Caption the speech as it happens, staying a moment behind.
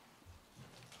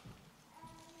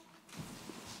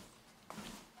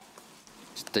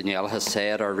Danielle has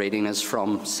said, our reading is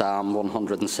from Psalm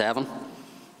 107.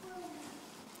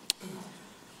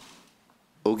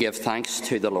 O give thanks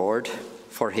to the Lord,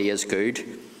 for he is good,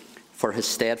 for his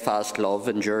steadfast love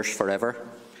endures forever.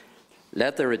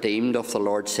 Let the redeemed of the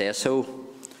Lord say so,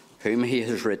 whom he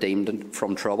has redeemed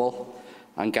from trouble,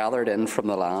 and gathered in from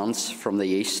the lands, from the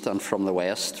east and from the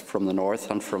west, from the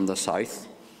north and from the south.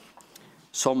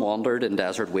 Some wandered in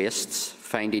desert wastes,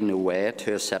 finding no way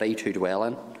to a city to dwell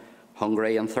in,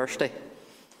 hungry and thirsty.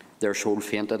 Their soul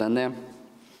fainted in them.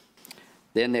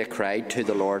 Then they cried to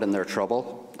the Lord in their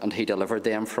trouble, and he delivered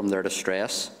them from their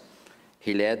distress.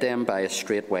 He led them by a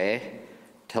straight way,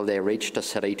 till they reached a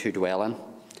city to dwell in.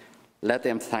 Let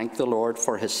them thank the Lord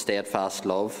for his steadfast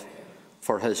love,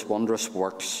 for his wondrous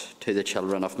works to the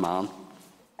children of man.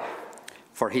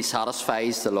 For he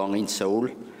satisfies the longing soul,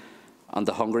 and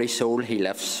the hungry soul he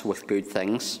lifts with good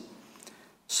things.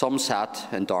 Some sat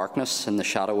in darkness in the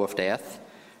shadow of death,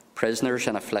 prisoners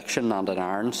in affliction and in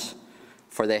irons,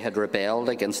 for they had rebelled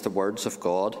against the words of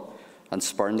God and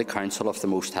spurned the counsel of the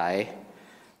Most High.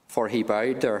 For he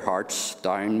bowed their hearts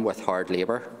down with hard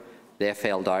labour. They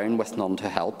fell down with none to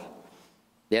help.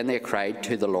 Then they cried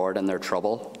to the Lord in their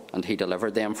trouble, and he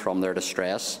delivered them from their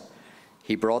distress.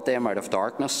 He brought them out of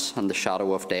darkness and the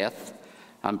shadow of death,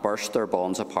 and burst their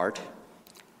bonds apart.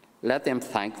 Let them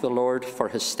thank the Lord for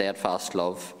his steadfast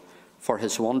love, for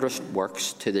his wondrous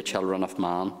works to the children of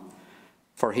man.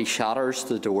 For he shatters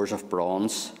the doors of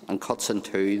bronze and cuts in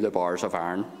two the bars of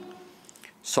iron.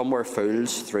 Some were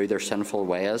fools through their sinful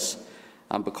ways,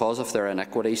 and because of their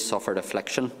iniquities suffered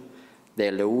affliction.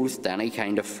 They loathed any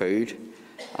kind of food,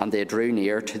 and they drew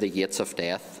near to the gates of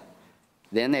death.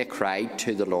 Then they cried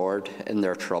to the Lord in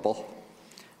their trouble,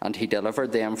 and he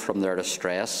delivered them from their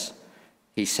distress.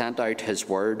 He sent out his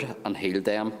word and healed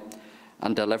them,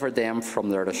 and delivered them from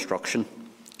their destruction.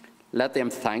 Let them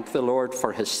thank the Lord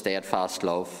for his steadfast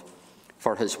love,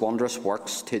 for his wondrous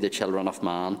works to the children of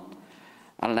man.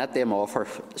 And let them offer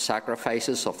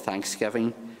sacrifices of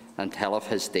thanksgiving and tell of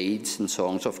his deeds in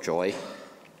songs of joy.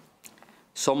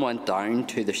 Some went down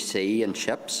to the sea in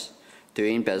ships,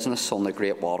 doing business on the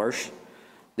great waters.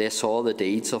 They saw the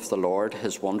deeds of the Lord,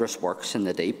 his wondrous works in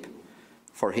the deep.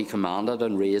 For he commanded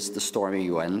and raised the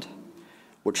stormy wind,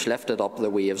 which lifted up the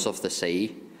waves of the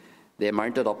sea. They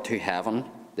mounted up to heaven.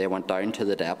 They went down to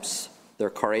the depths. Their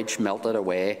courage melted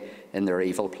away in their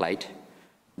evil plight.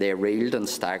 They reeled and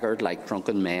staggered like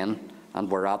drunken men, and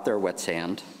were at their wits'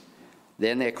 end.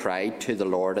 Then they cried to the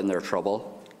Lord in their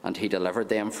trouble, and he delivered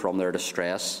them from their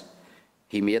distress.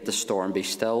 He made the storm be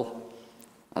still,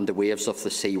 and the waves of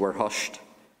the sea were hushed.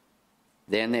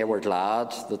 Then they were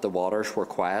glad that the waters were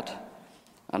quiet,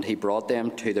 and he brought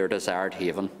them to their desired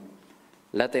haven.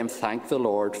 Let them thank the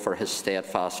Lord for his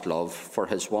steadfast love, for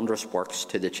his wondrous works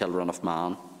to the children of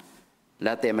man.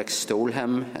 Let them extol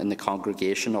him in the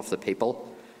congregation of the people,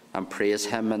 and praise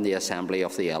him in the assembly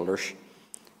of the elders.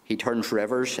 He turns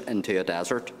rivers into a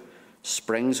desert,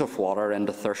 springs of water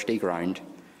into thirsty ground,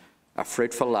 a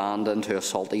fruitful land into a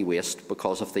salty waste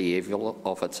because of the evil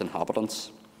of its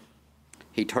inhabitants.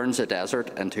 He turns a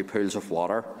desert into pools of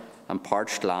water, and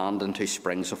parched land into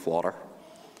springs of water.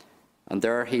 And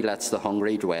there he lets the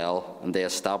hungry dwell, and they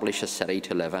establish a city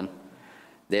to live in.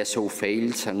 They sow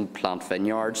fields and plant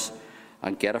vineyards,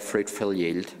 and get a fruitful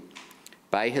yield.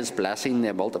 By his blessing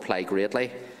they multiply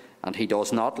greatly, and he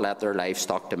does not let their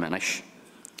livestock diminish.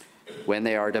 When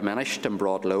they are diminished and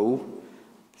brought low,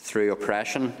 through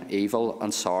oppression, evil,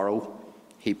 and sorrow,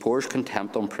 he pours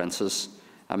contempt on princes,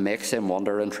 and makes them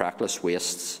wander in trackless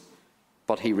wastes.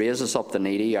 But he raises up the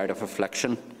needy out of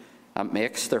affliction, and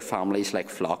makes their families like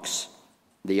flocks.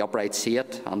 The upright see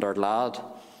it, and are glad,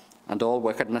 and all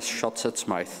wickedness shuts its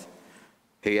mouth.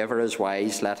 Whoever is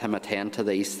wise, let him attend to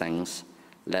these things.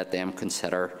 Let them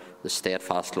consider the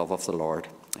steadfast love of the Lord.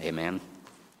 Amen.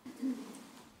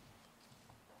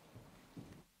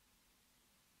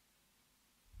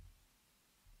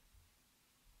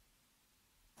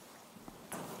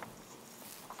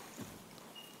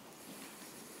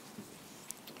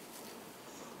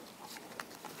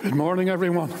 Good morning,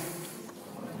 everyone.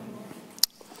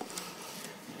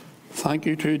 Thank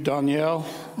you to Danielle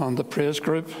and the praise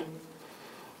group,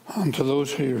 and to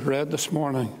those who read this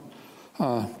morning.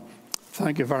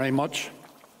 Thank you very much.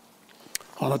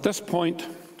 And at this point,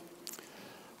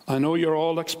 I know you're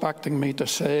all expecting me to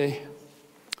say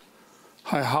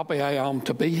how happy I am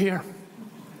to be here.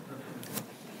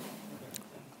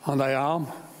 And I am.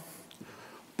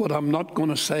 But I'm not going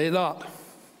to say that.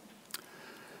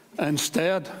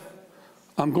 Instead,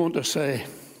 I'm going to say,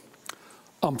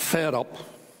 I'm fed up.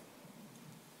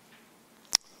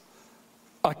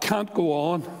 I can't go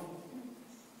on.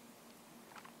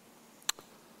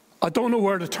 I don't know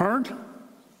where to turn.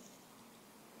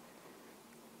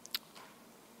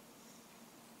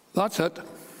 That's it.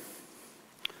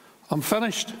 I'm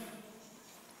finished.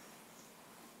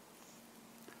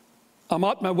 I'm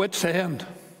at my wit's end.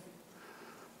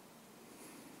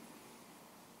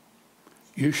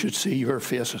 You should see your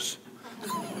faces.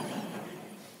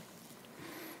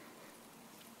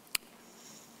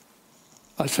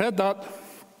 I said that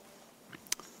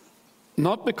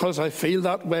not because I feel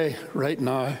that way right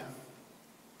now,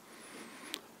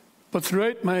 but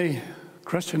throughout my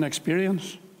Christian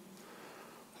experience,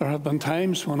 there have been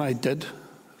times when I did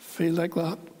feel like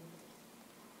that.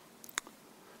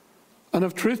 And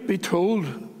if truth be told,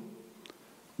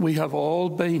 we have all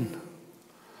been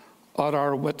at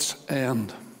our wits'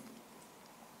 end.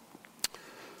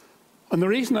 And the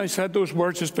reason I said those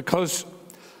words is because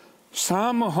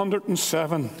Psalm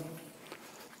 107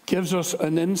 gives us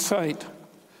an insight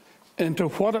into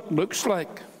what it looks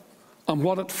like and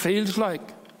what it feels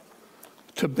like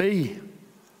to be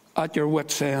at your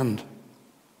wits' end.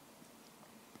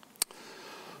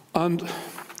 And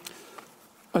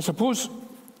I suppose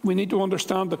we need to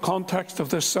understand the context of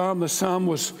this psalm. The psalm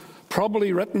was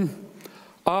probably written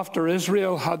after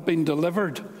Israel had been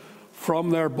delivered from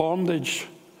their bondage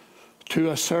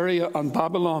to Assyria and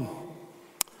Babylon.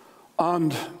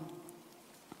 And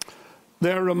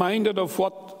they're reminded of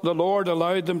what the Lord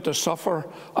allowed them to suffer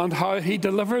and how he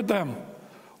delivered them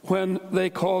when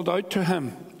they called out to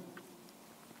him.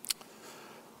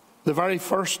 The very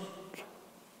first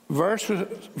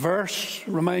verse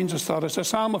reminds us that it's a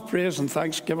psalm of praise and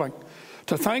thanksgiving,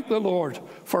 to thank the Lord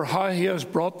for how he has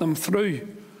brought them through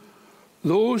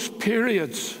those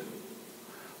periods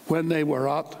when they were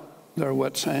at their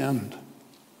wits' end.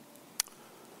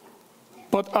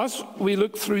 But as we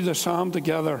look through the psalm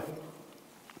together,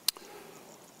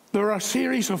 there are a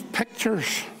series of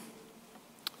pictures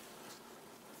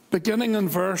beginning in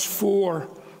verse 4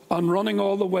 and running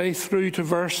all the way through to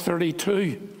verse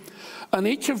 32. And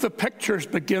each of the pictures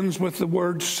begins with the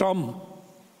word some.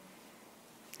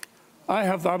 I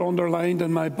have that underlined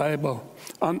in my Bible.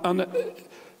 And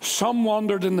some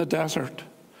wandered in the desert.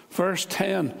 Verse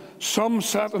 10, some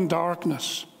sat in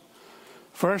darkness.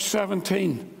 Verse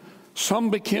 17, some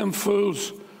became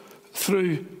fools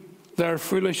through their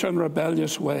foolish and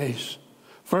rebellious ways.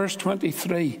 Verse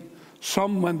 23,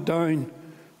 some went down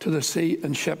to the sea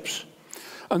in ships.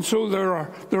 And so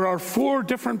there are four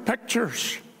different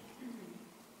pictures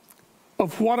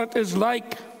of what it is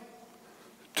like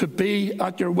to be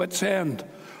at your wits' end.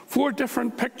 Four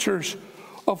different pictures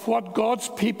of what God's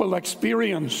people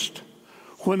experienced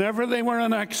whenever they were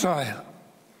in exile.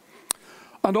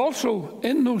 And also,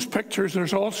 in those pictures,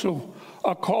 there's also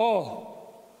a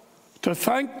call to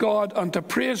thank God and to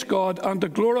praise God and to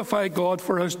glorify God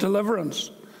for his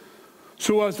deliverance.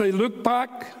 So as they look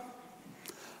back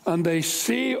and they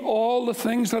see all the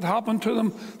things that happened to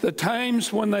them, the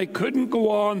times when they couldn't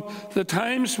go on, the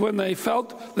times when they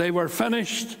felt they were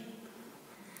finished,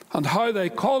 and how they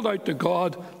called out to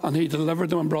God and he delivered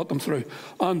them and brought them through.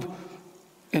 And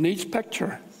in each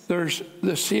picture, there's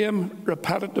the same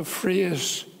repetitive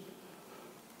phrase: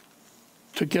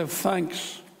 to give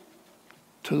thanks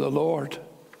to the Lord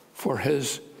for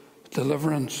his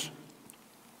deliverance.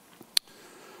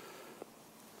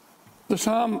 The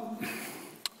psalm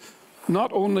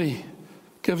not only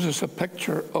gives us a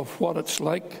picture of what it's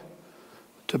like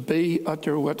to be at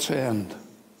your wits' end,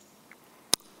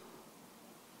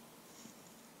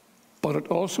 but it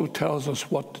also tells us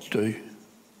what to do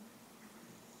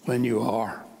when you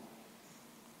are.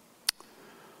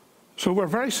 So we're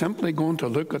very simply going to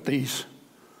look at these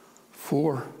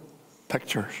four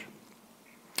pictures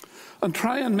and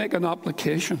try and make an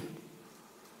application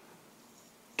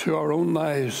to our own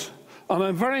lives. And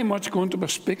I'm very much going to be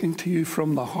speaking to you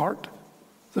from the heart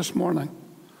this morning,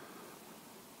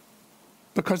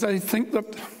 because I think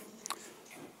that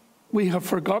we have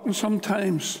forgotten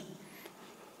sometimes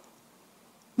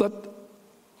that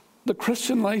the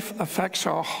Christian life affects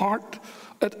our heart,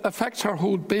 it affects our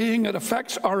whole being, it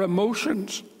affects our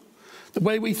emotions, the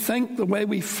way we think, the way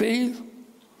we feel.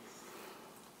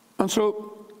 And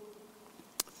so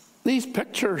these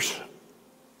pictures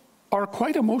are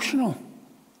quite emotional.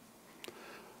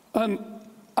 And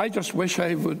I just wish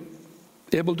I would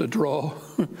be able to draw.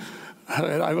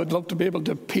 I would love to be able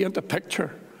to paint a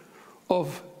picture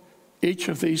of each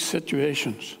of these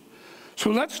situations. So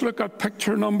let's look at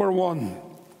picture number one.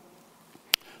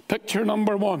 Picture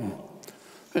number one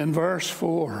in verse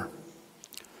 4.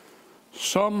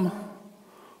 Some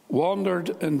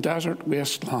wandered in desert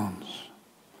wastelands,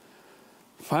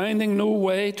 finding no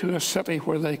way to a city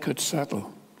where they could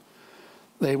settle.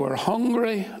 They were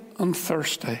hungry and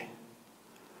thirsty,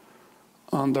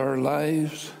 and their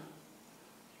lives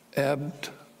ebbed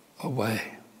away.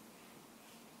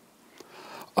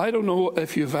 I don't know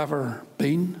if you've ever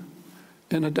been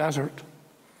in a desert.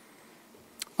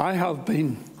 I have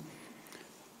been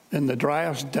in the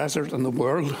driest desert in the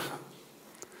world,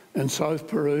 in South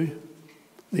Peru,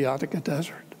 the Attica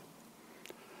Desert.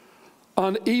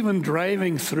 And even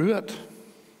driving through it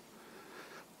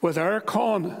with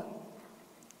aircon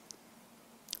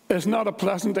is not a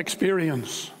pleasant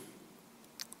experience.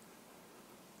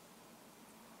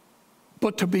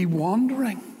 But to be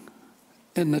wandering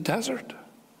in the desert,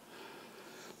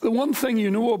 the one thing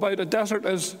you know about a desert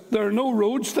is there are no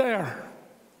roads there.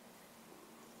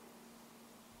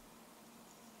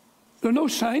 There are no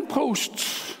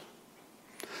signposts.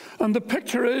 And the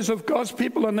picture is of God's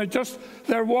people, and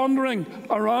they're wandering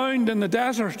around in the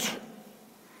desert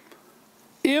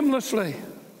aimlessly,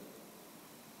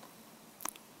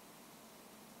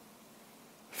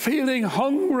 feeling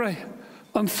hungry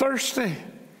and thirsty,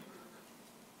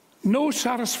 no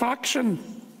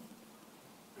satisfaction,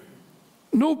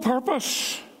 no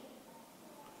purpose,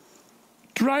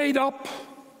 dried up.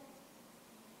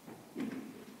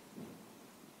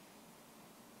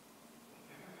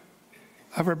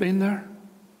 Ever been there?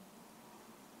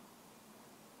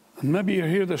 And maybe you're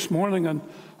here this morning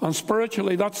and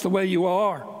spiritually that's the way you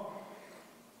are.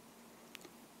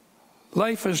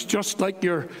 Life is just like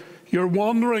you're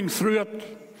wandering through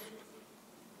it,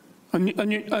 and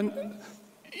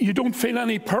you don't feel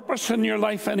any purpose in your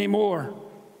life anymore.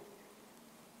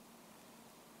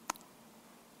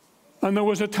 And there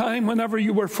was a time whenever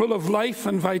you were full of life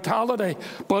and vitality,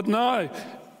 but now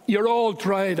you're all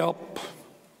dried up.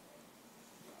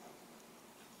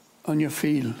 And you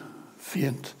feel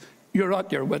faint. You're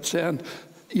at your wit's end.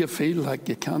 You feel like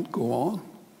you can't go on.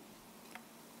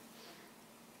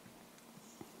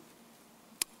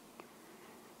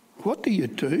 What do you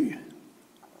do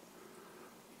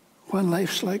when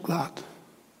life's like that?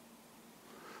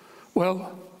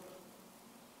 Well,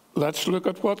 let's look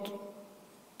at what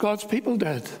God's people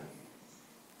did.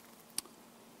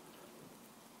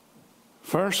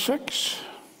 Verse 6.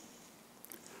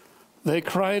 They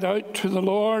cried out to the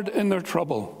Lord in their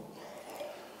trouble,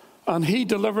 and he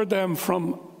delivered them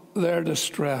from their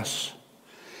distress.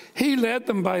 He led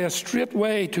them by a straight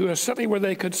way to a city where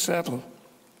they could settle.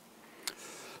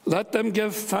 Let them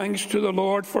give thanks to the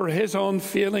Lord for his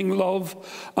unfailing love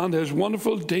and his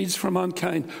wonderful deeds for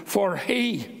mankind. For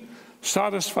he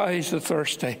satisfies the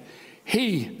thirsty.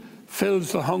 He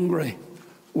fills the hungry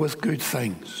with good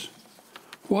things.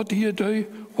 What do you do?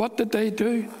 What did they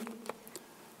do?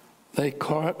 They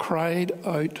cried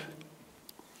out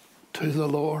to the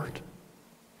Lord.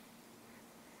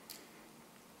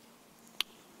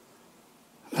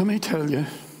 Let me tell you,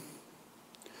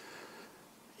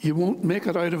 you won't make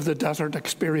it out of the desert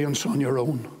experience on your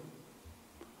own.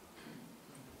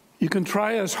 You can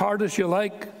try as hard as you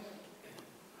like,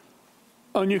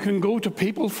 and you can go to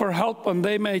people for help, and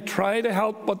they may try to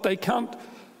help, but they can't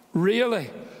really.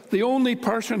 The only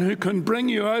person who can bring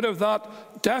you out of that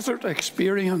desert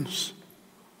experience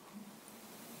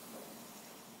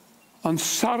and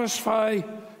satisfy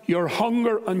your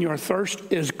hunger and your thirst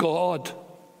is God.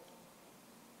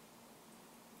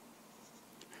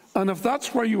 And if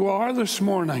that's where you are this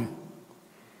morning,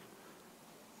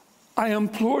 I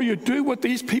implore you, do what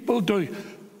these people did.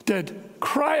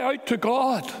 Cry out to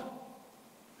God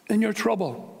in your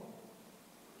trouble.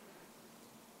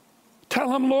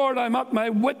 Tell him, Lord, I'm at my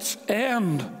wit's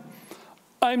end.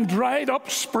 I'm dried up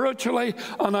spiritually,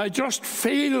 and I just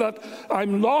feel that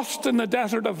I'm lost in the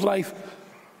desert of life.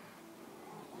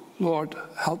 Lord,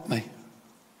 help me.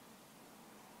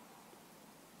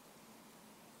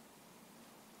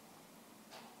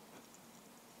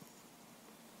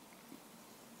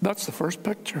 That's the first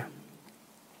picture.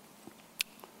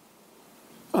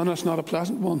 And it's not a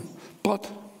pleasant one. But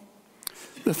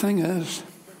the thing is,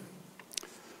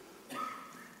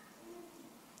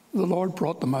 the Lord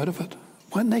brought them out of it.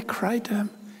 When they cried to him,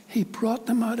 he brought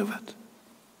them out of it.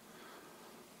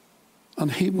 And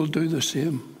he will do the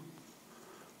same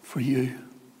for you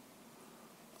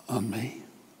and me.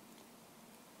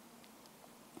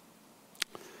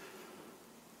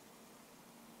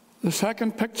 The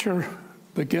second picture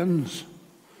begins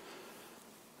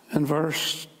in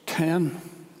verse 10.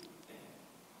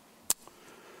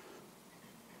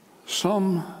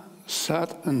 Some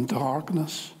sat in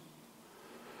darkness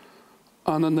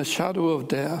and in the shadow of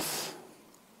death,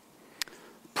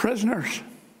 prisoners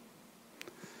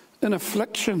in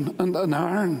affliction and in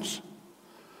irons.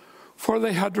 For For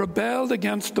they had rebelled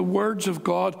against the words of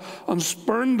God and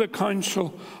spurned the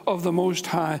counsel of the Most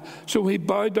High. So he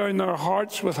bowed down their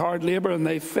hearts with hard labor, and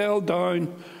they fell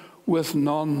down with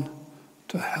none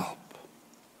to help.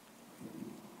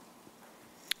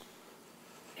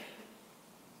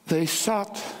 They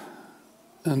sat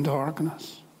in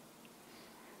darkness.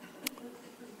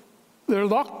 They're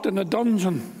locked in a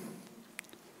dungeon.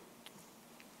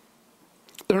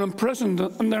 They're imprisoned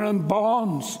and they're in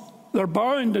bonds. They're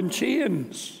bound in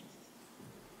chains.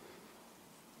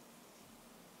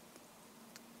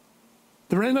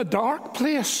 They're in a dark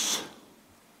place.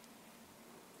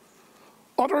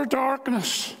 Utter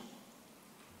darkness,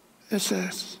 it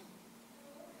says.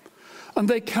 And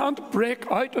they can't break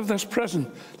out of this prison.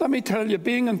 Let me tell you,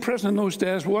 being in prison in those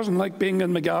days wasn't like being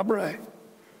in Maghaberry.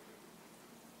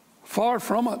 Far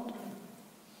from it.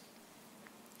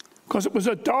 Because it was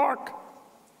a dark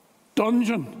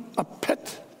dungeon, a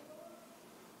pit.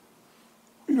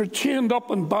 You were chained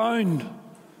up and bound,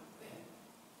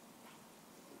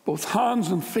 both hands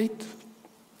and feet.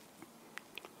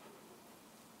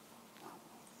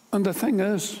 And the thing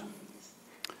is,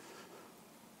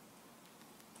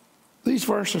 these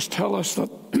verses tell us that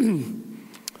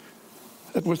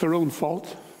it was their own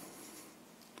fault.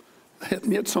 They had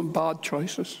made some bad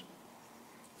choices.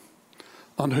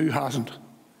 And who hasn't?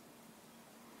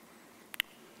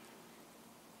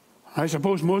 I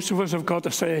suppose most of us have got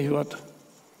to say that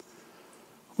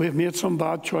we've made some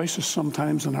bad choices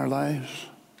sometimes in our lives.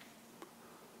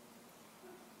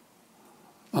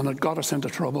 And it got us into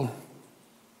trouble.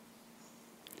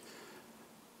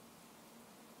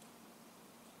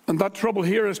 And that trouble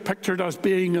here is pictured as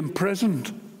being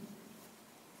imprisoned,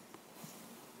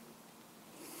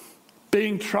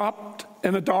 being trapped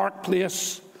in a dark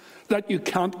place that you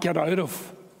can't get out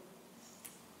of.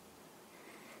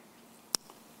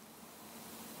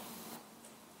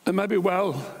 And maybe,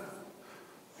 well,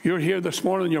 you're here this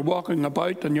morning, you're walking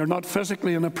about, and you're not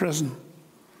physically in a prison.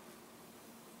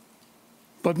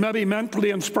 But maybe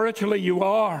mentally and spiritually you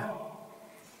are.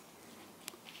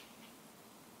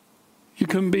 You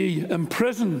can be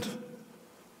imprisoned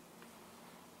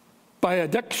by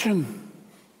addiction.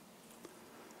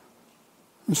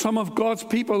 And some of God's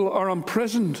people are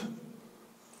imprisoned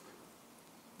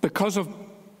because of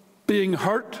being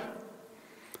hurt.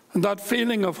 And that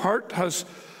feeling of hurt has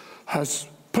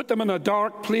put them in a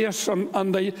dark place,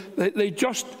 and they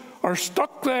just are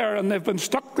stuck there, and they've been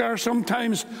stuck there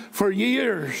sometimes for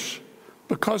years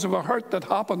because of a hurt that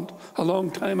happened a long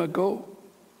time ago.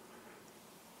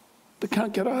 They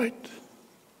can't get out.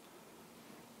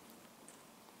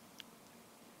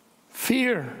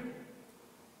 Fear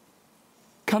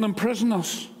can imprison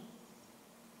us.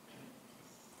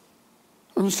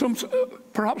 And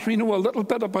perhaps we know a little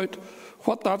bit about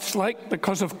what that's like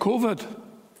because of COVID.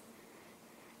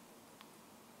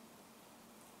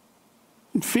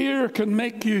 And fear can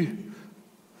make you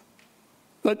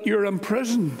that you're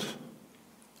imprisoned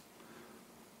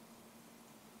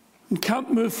and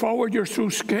can't move forward. You're so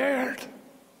scared.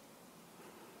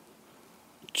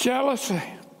 Jealousy,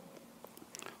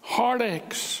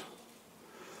 heartaches,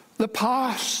 the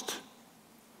past.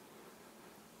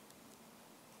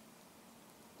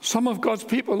 Some of God's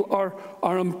people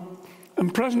are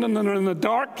imprisoned and they're in a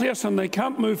dark place and they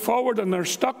can't move forward, and they're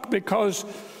stuck because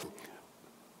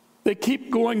they keep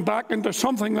going back into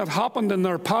something that happened in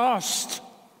their past.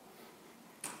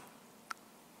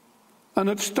 And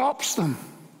it stops them.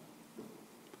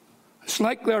 It's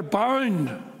like they're bound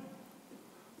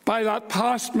by that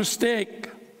past mistake.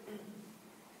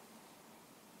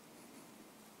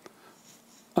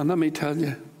 And let me tell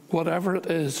you, whatever it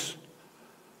is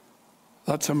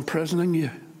that's imprisoning you,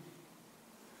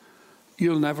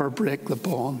 you'll never break the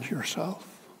bonds yourself.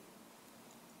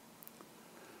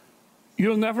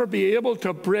 You'll never be able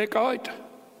to break out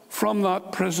from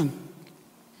that prison.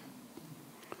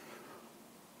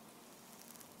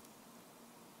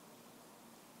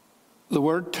 The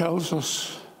Word tells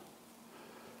us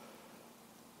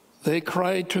they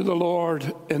cried to the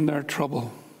Lord in their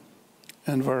trouble,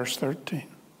 in verse 13.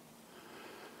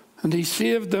 And He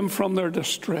saved them from their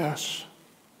distress.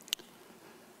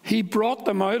 He brought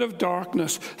them out of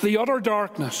darkness, the utter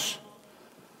darkness,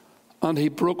 and He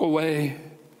broke away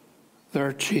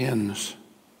their chains.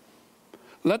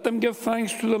 Let them give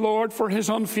thanks to the Lord for His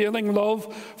unfailing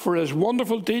love, for His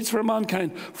wonderful deeds for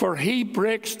mankind. For He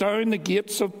breaks down the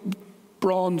gates of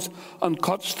bronze and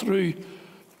cuts through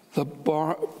the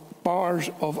bars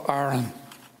of iron.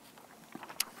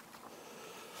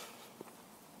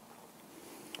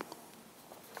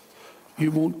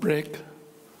 You won't break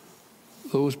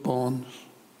those bonds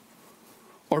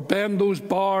or bend those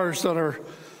bars that are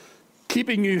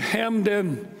keeping you hemmed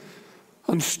in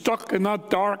and stuck in that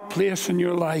dark place in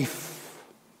your life.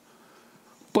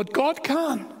 But God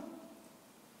can.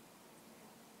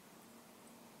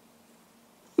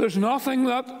 There's nothing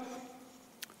that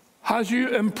has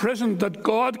you imprisoned that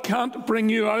God can't bring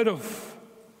you out of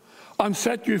and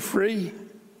set you free.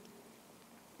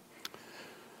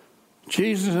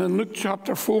 Jesus in Luke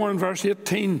chapter 4 and verse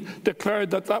 18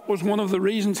 declared that that was one of the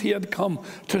reasons he had come,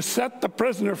 to set the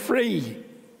prisoner free.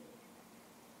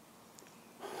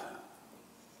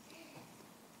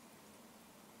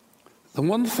 The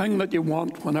one thing that you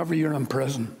want whenever you're in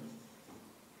prison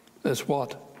is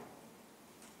what?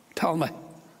 Tell me.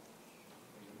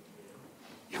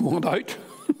 You want out?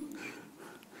 You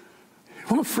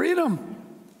want freedom.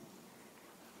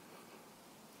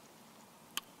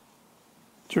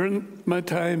 During my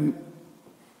time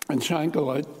in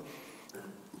Shankill, I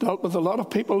dealt with a lot of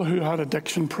people who had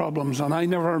addiction problems, and I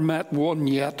never met one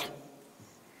yet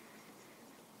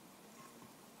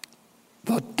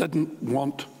that didn't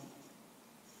want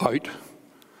out,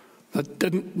 that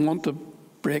didn't want to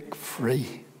break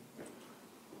free.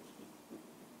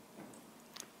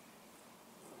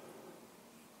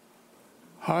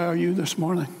 How are you this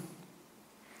morning?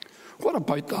 What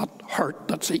about that hurt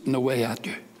that's eating away at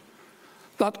you?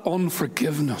 That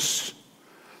unforgiveness,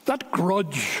 that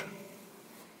grudge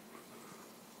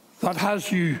that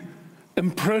has you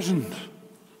imprisoned.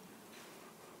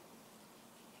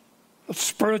 That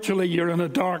spiritually you're in a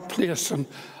dark place and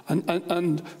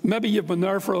maybe you've been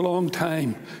there for a long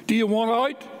time. Do you want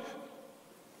out?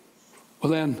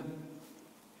 Well then,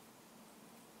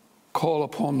 call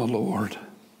upon the Lord,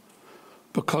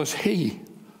 because He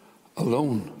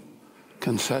alone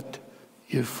can set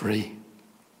you free.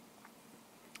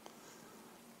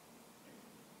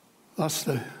 That's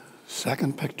the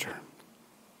second picture.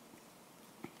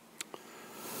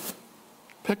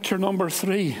 Picture number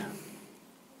 3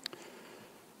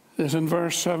 is in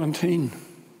verse 17.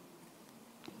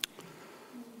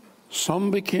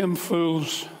 Some became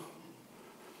fools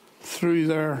through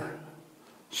their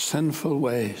sinful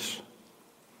ways,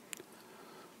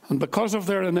 and because of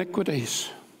their iniquities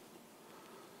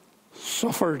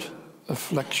suffered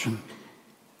affliction.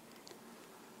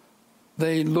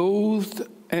 They loathed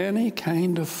any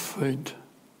kind of food,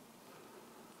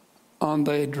 and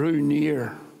they drew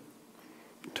near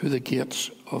to the gates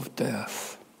of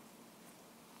death.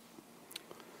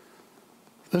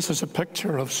 This is a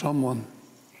picture of someone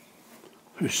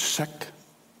who's sick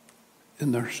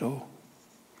in their soul.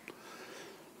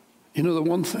 You know, the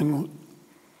one thing,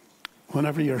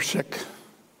 whenever you're sick,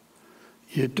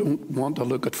 you don't want to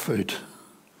look at food,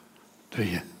 do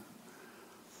you?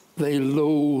 They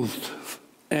loathed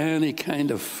any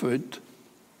kind of food,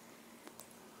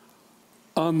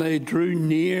 and they drew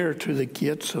near to the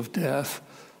gates of death.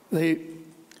 They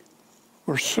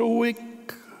were so weak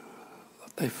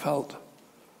that they felt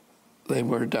they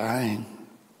were dying.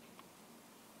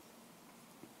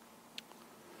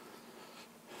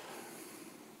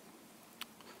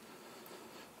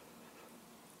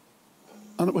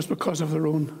 And it was because of their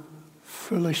own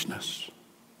foolishness.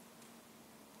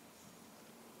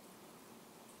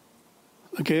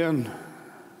 Again,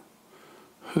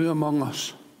 who among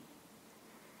us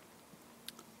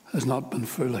has not been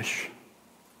foolish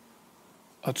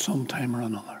at some time or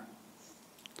another?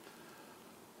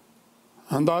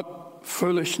 And that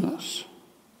foolishness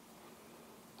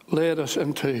led us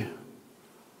into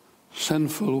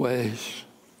sinful ways.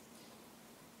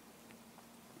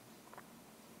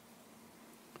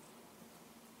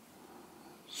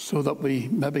 So that we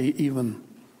maybe even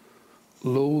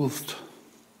loathed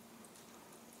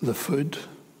the food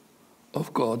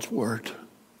of God's Word.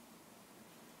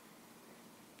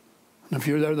 And if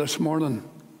you're there this morning,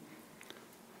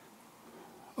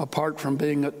 apart from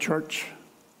being at church,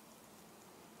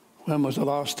 when was the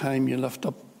last time you lifted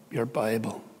up your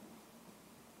Bible?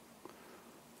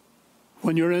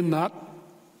 When you're in that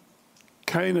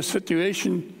kind of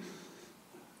situation,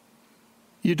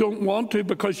 you don't want to,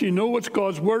 because you know it's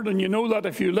God's Word, and you know that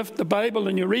if you lift the Bible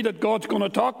and you read it, God's going to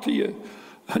talk to you.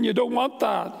 And you don't want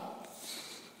that.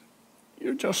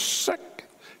 You're just sick.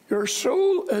 Your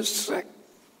soul is sick.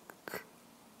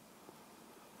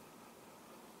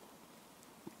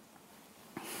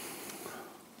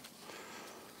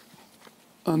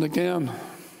 And again,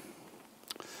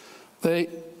 they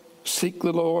seek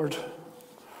the Lord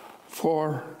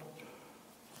for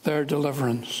their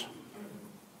deliverance.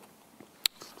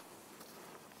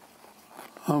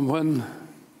 And when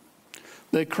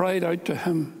they cried out to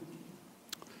Him,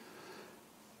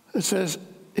 it says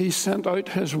He sent out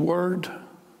His word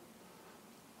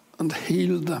and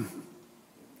healed them.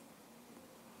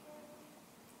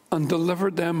 and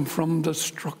delivered them from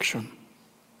destruction.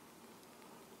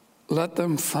 Let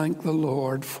them thank the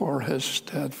Lord for his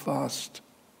steadfast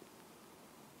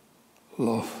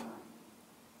love.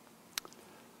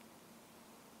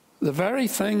 The very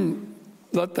thing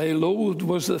that they loathed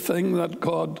was the thing that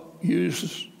God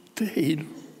uses to heal.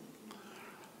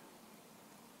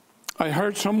 I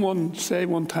heard someone say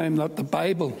one time that the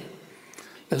Bible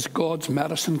is God's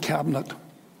medicine cabinet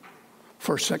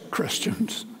for sick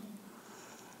Christians.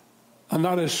 And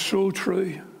that is so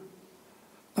true.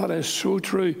 That is so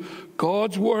true.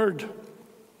 God's word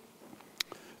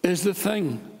is the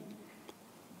thing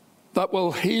that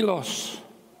will heal us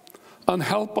and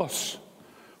help us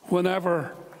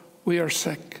whenever we are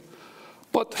sick.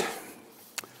 But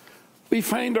we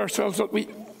find ourselves that we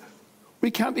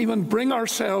can't even bring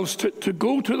ourselves to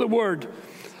go to the Word.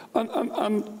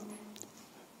 And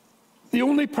the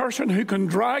only person who can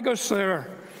drag us there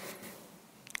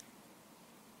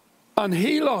and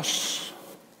heal us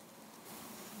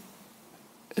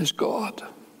is God.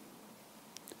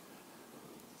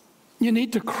 You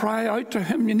need to cry out to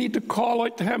him. You need to call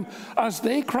out to him as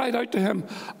they cried out to him.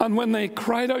 And when they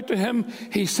cried out to him,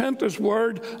 he sent his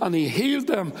word and he healed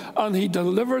them and he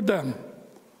delivered them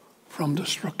from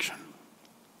destruction.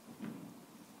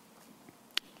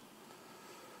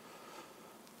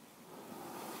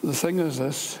 The thing is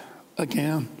this,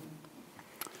 again,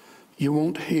 you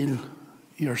won't heal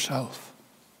yourself.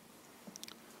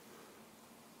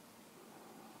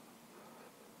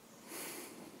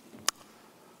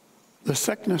 The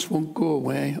sickness won't go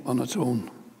away on its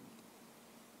own.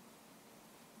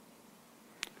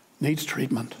 Needs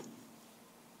treatment.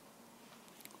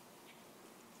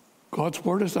 God's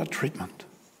word is that treatment.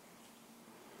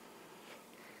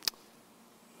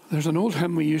 There's an old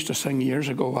hymn we used to sing years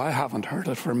ago. I haven't heard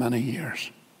it for many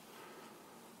years.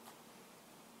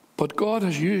 But God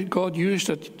used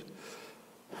it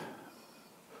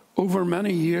over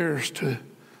many years to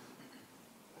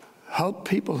help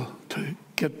people to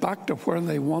get back to where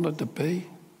they wanted to be.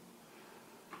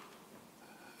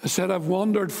 It said, I've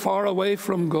wandered far away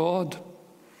from God.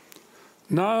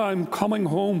 Now I'm coming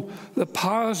home. The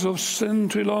paths of sin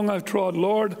too long I've trod.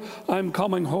 Lord, I'm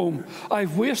coming home.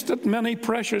 I've wasted many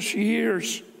precious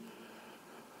years.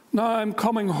 Now I'm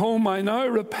coming home. I now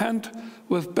repent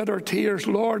with bitter tears.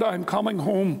 Lord, I'm coming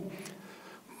home.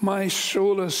 My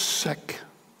soul is sick.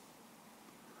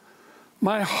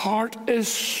 My heart is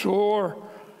sore.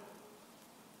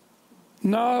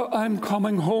 Now I'm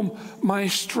coming home. My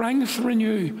strength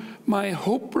renew, my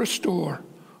hope restore.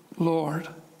 Lord,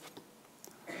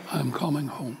 I'm coming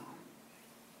home.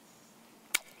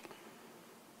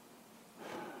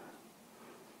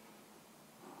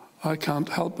 I can't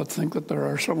help but think that there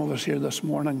are some of us here this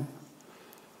morning,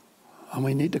 and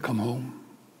we need to come home.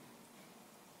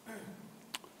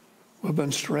 We've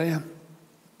been straying.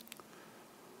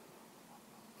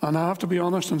 And I have to be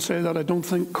honest and say that I don't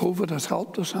think COVID has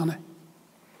helped us any.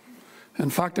 In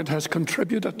fact, it has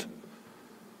contributed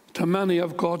to many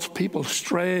of God's people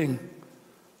straying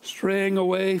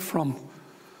away from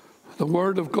the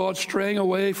Word of God, straying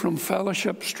away from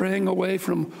fellowship, straying away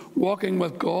from walking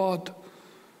with God.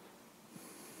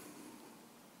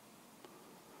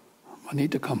 We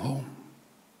need to come home.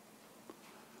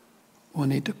 We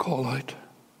need to call out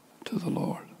to the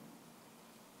Lord.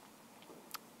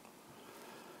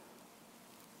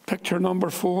 Picture number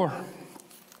 4.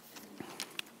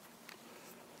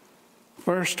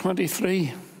 Verse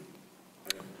 23.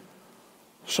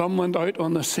 Some went out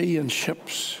on the sea in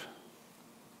ships,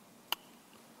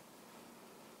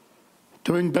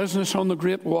 doing business on the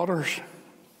great waters.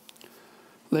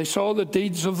 They saw the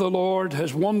deeds of the Lord,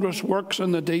 his wondrous works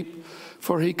in the deep.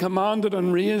 For he commanded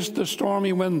and raised the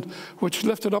stormy wind, which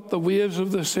lifted up the waves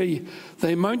of the sea.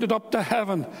 They mounted up to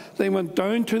heaven. They went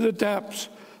down to the depths.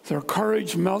 Their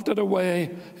courage melted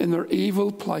away in their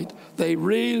evil plight. They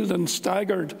reeled and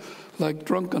staggered like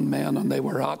drunken men, and they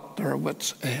were at their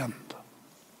wits' end.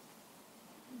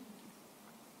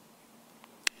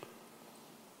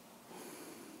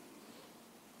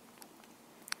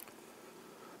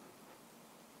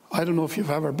 I don't know if you've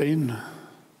ever been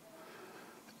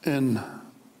in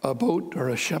a boat or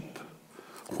a ship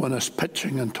when it's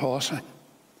pitching and tossing.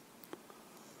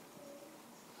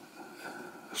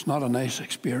 It's not a nice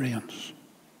experience.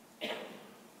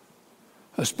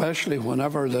 Especially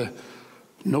whenever the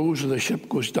nose of the ship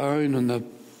goes down and the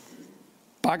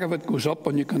back of it goes up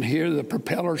and you can hear the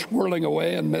propellers whirling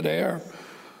away in midair.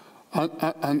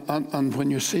 And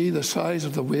when you see the size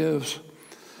of the waves,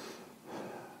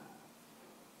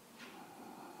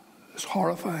 it's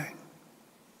horrifying.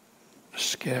 It's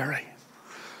scary.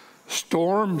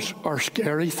 Storms are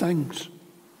scary things.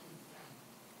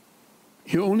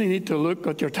 You only need to look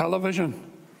at your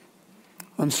television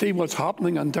and see what's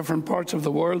happening in different parts of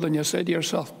the world, and you say to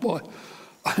yourself, boy,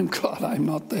 I'm glad I'm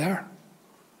not there.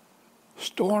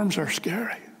 Storms are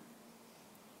scary.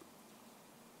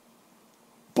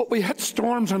 But we hit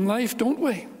storms in life, don't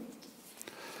we?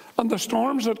 And the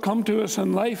storms that come to us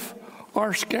in life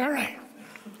are scary.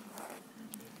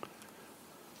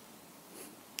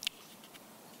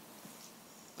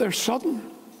 They're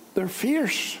sudden, they're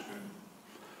fierce,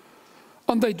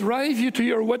 and they drive you to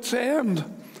your wits' end.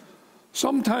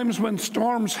 Sometimes when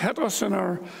storms hit us in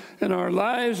our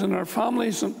lives and our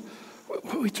families, and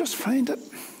we just find it,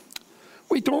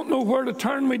 we don't know where to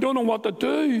turn, we don't know what to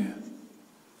do.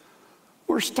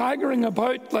 We're staggering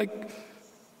about like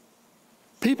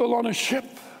people on a ship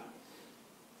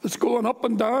that's going up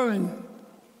and down.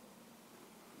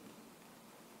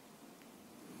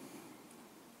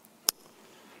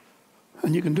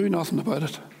 And you can do nothing about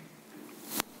it.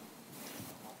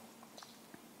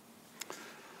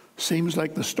 Seems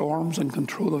like the storm's in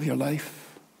control of your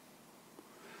life.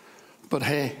 But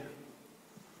hey,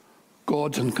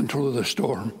 God's in control of the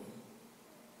storm.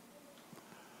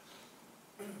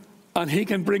 And He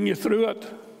can bring you through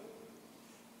it.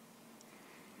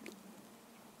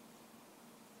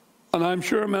 And I'm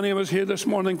sure many of us here this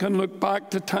morning can look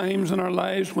back to times in our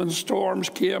lives when storms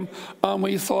came and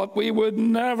we thought we would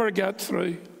never get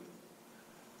through.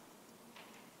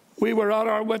 We were at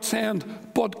our wits' end.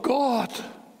 But God,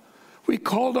 we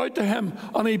called out to Him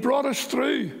and He brought us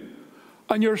through.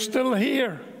 And you're still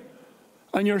here.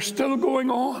 And you're still going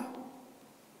on.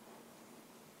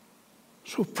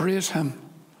 So praise Him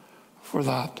for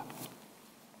that.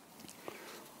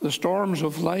 The storms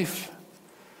of life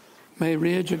may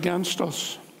rage against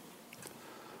us,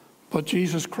 but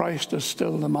Jesus Christ is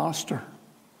still the master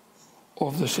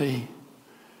of the sea.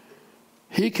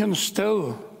 He can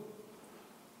still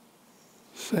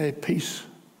say, peace,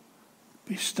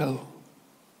 be still.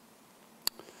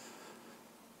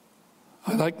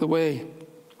 I like the way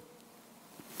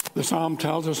the psalm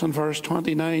tells us in verse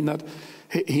 29 that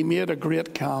He made a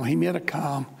great calm. He made a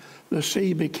calm. The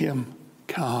sea became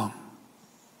calm.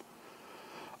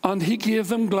 And He gave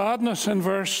them gladness in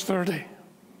verse 30.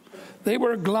 They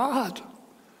were glad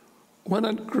when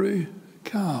it grew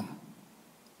calm.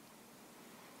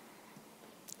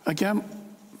 Again,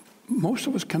 most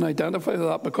of us can identify with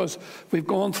that because we've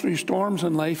gone through storms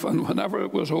in life, and whenever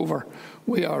it was over,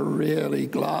 we are really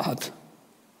glad.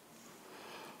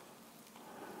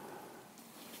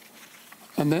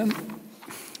 And then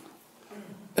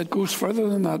it goes further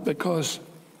than that, because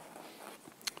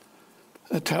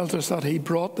it tells us that He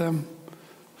brought them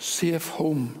safe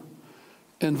home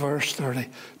in verse 30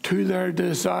 to their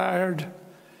desired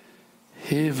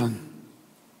haven,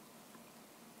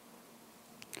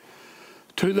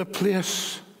 to the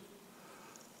place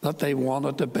that they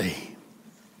wanted to be.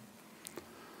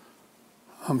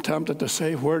 I'm tempted to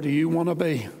say, where do you want to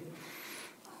be?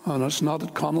 And it's not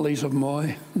at Connolly's of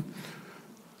Moy.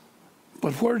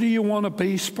 But where do you want to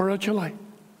be spiritually?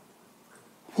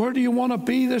 Where do you want to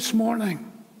be this morning?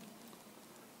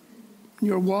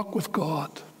 Your walk with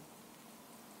God.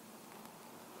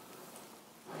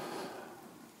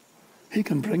 He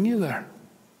can bring you there.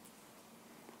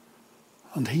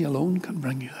 And He alone can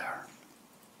bring you there.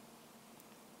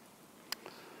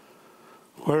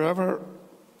 Wherever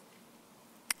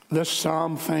this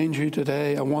psalm finds you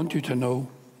today, I want you to know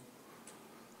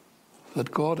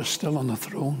that God is still on the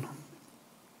throne.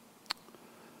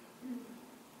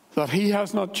 That He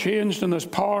has not changed and His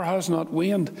power has not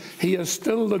waned. He is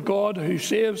still the God who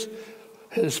saves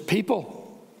His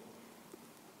people.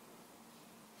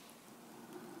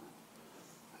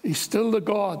 He's still the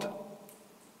God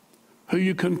who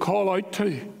you can call out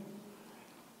to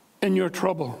in your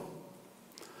trouble.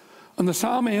 And the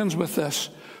psalm ends with this: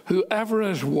 whoever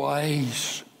is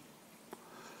wise,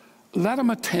 let him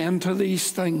attend to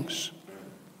these things.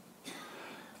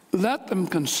 Let them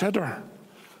consider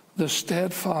the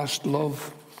steadfast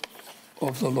love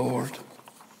of the Lord.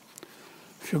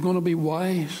 If you're going to be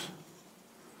wise,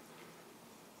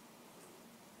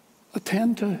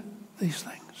 attend to these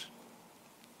things.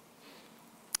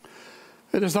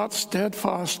 It is that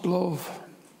steadfast love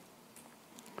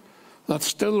that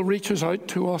still reaches out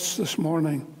to us this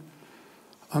morning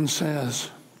and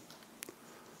says,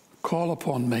 call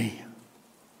upon me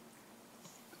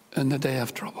in the day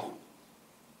of trouble.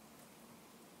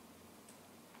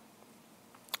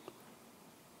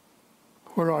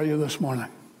 Where are you this morning?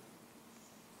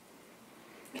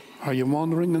 Are you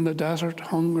wandering in the desert,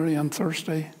 hungry and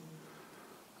thirsty,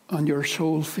 and your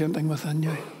soul fainting within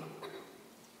you?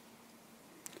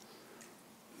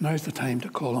 Now's the time to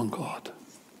call on God.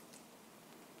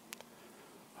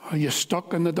 Are you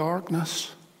stuck in the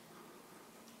darkness,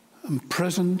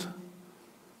 imprisoned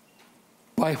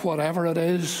by whatever it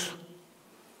is?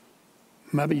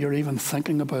 Maybe you're even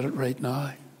thinking about it right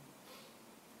now.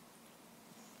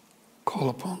 Call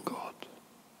upon God.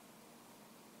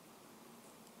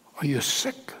 Are you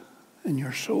sick in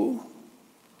your soul?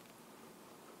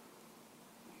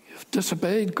 You've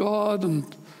disobeyed God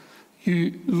and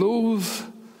you loathe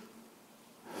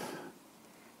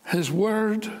His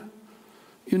Word.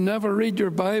 You never read your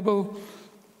Bible.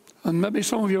 And maybe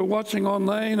some of you are watching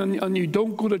online and you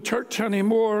don't go to church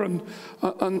anymore and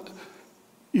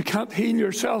you can't heal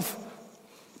yourself.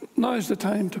 Now's the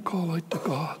time to call out to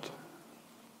God.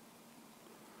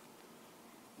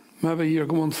 Maybe you're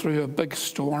going through a big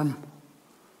storm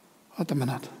at the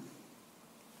minute.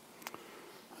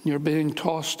 And you're being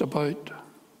tossed about.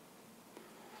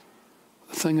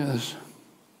 The thing is,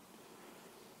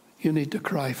 you need to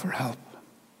cry for help.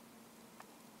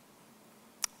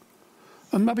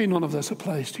 And maybe none of this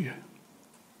applies to you.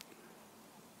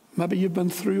 Maybe you've been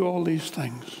through all these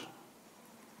things.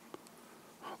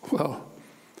 Well,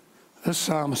 this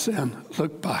psalm is saying,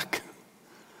 look back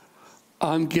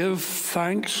and give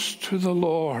thanks to the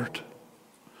Lord.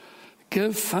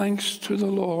 Give thanks to the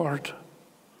Lord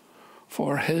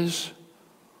for His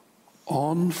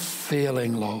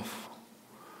unfailing love.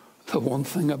 The one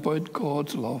thing about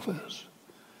God's love is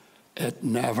it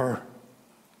never,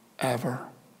 ever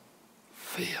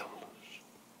fails.